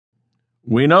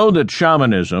We know that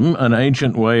shamanism, an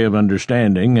ancient way of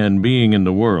understanding and being in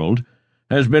the world,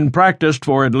 has been practiced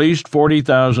for at least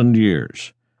 40,000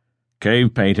 years.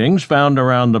 Cave paintings found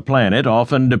around the planet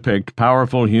often depict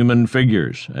powerful human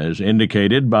figures, as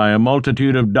indicated by a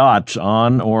multitude of dots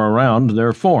on or around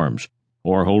their forms,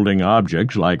 or holding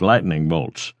objects like lightning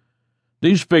bolts.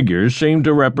 These figures seem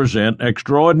to represent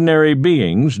extraordinary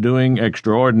beings doing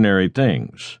extraordinary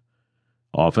things.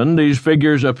 Often these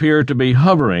figures appear to be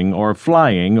hovering or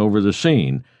flying over the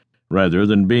scene, rather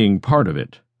than being part of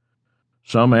it.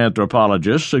 Some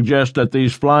anthropologists suggest that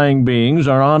these flying beings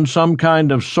are on some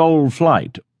kind of soul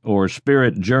flight or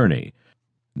spirit journey,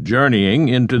 journeying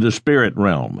into the spirit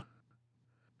realm.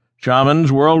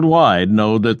 Shamans worldwide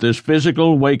know that this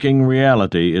physical waking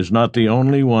reality is not the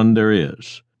only one there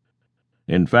is.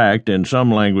 In fact, in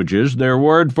some languages, their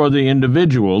word for the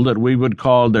individual that we would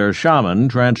call their shaman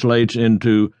translates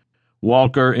into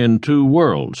walker in two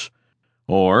worlds,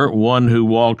 or one who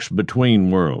walks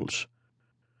between worlds.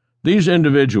 These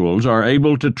individuals are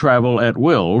able to travel at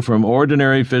will from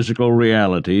ordinary physical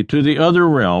reality to the other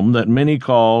realm that many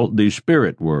call the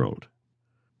spirit world.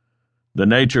 The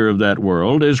nature of that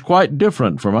world is quite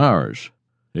different from ours.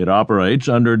 It operates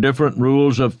under different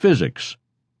rules of physics.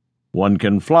 One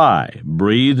can fly,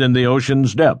 breathe in the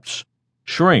ocean's depths,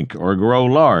 shrink or grow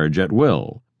large at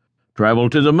will, travel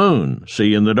to the moon,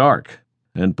 see in the dark,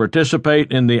 and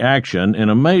participate in the action in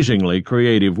amazingly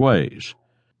creative ways.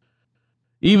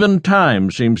 Even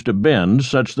time seems to bend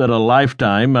such that a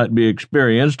lifetime might be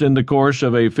experienced in the course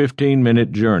of a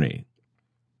 15-minute journey.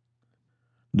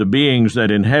 The beings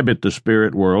that inhabit the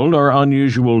spirit world are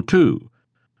unusual too.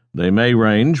 They may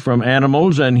range from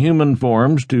animals and human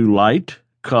forms to light,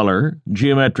 color,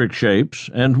 geometric shapes,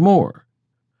 and more.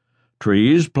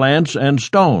 Trees, plants, and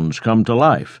stones come to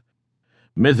life.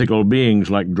 Mythical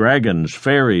beings like dragons,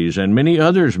 fairies, and many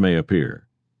others may appear.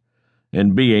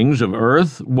 And beings of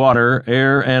earth, water,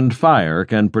 air, and fire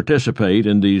can participate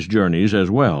in these journeys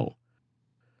as well.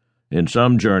 In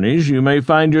some journeys you may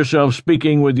find yourself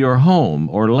speaking with your home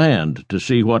or land to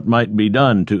see what might be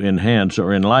done to enhance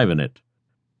or enliven it.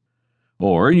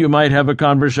 Or you might have a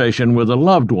conversation with a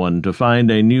loved one to find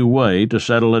a new way to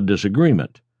settle a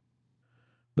disagreement.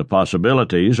 The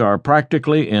possibilities are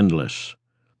practically endless.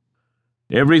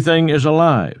 Everything is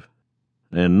alive,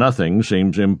 and nothing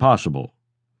seems impossible.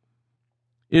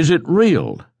 Is it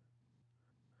real?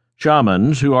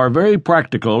 Shamans, who are very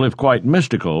practical if quite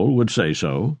mystical, would say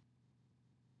so.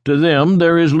 To them,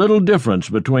 there is little difference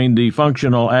between the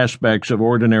functional aspects of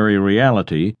ordinary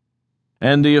reality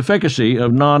and the efficacy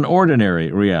of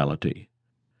non-ordinary reality.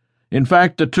 In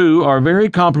fact, the two are very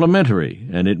complementary,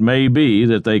 and it may be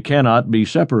that they cannot be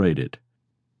separated.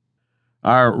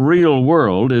 Our real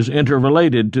world is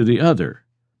interrelated to the other.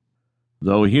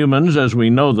 Though humans as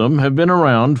we know them have been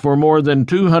around for more than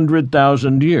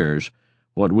 200,000 years,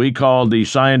 what we call the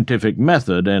scientific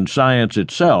method and science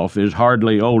itself is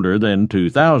hardly older than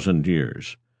 2,000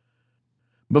 years.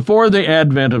 Before the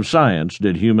advent of science,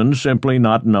 did humans simply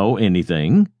not know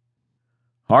anything?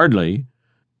 Hardly.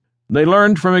 They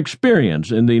learned from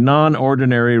experience in the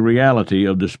non-ordinary reality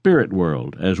of the spirit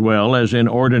world, as well as in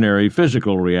ordinary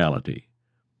physical reality.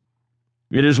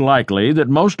 It is likely that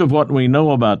most of what we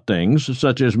know about things,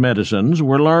 such as medicines,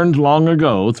 were learned long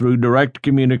ago through direct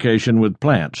communication with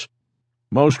plants,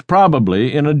 most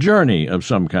probably in a journey of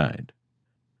some kind.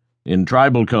 In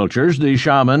tribal cultures, the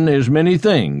shaman is many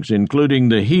things, including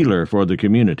the healer for the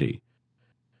community.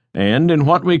 And in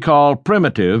what we call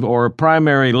primitive or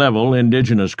primary level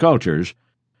indigenous cultures,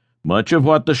 much of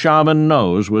what the shaman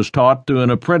knows was taught through an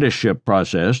apprenticeship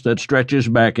process that stretches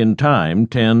back in time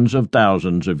tens of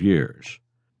thousands of years.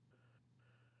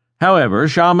 However,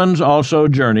 shamans also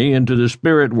journey into the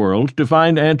spirit world to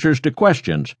find answers to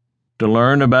questions, to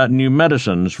learn about new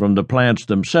medicines from the plants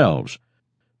themselves,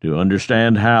 to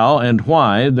understand how and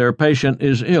why their patient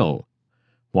is ill,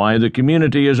 why the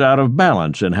community is out of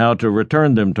balance and how to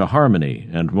return them to harmony,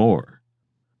 and more.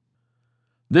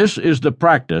 This is the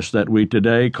practice that we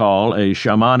today call a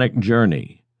shamanic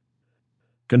journey.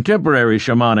 Contemporary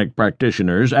shamanic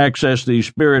practitioners access the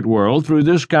spirit world through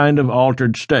this kind of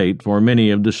altered state for many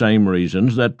of the same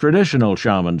reasons that traditional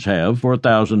shamans have for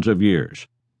thousands of years.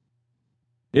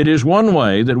 It is one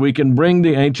way that we can bring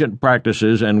the ancient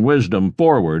practices and wisdom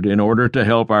forward in order to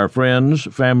help our friends,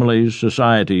 families,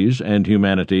 societies, and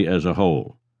humanity as a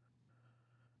whole.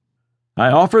 I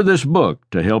offer this book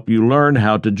to help you learn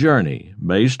how to journey,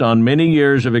 based on many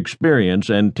years of experience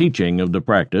and teaching of the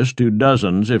practice to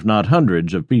dozens, if not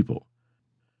hundreds, of people.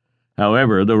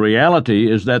 However, the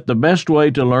reality is that the best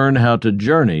way to learn how to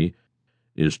journey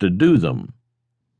is to do them.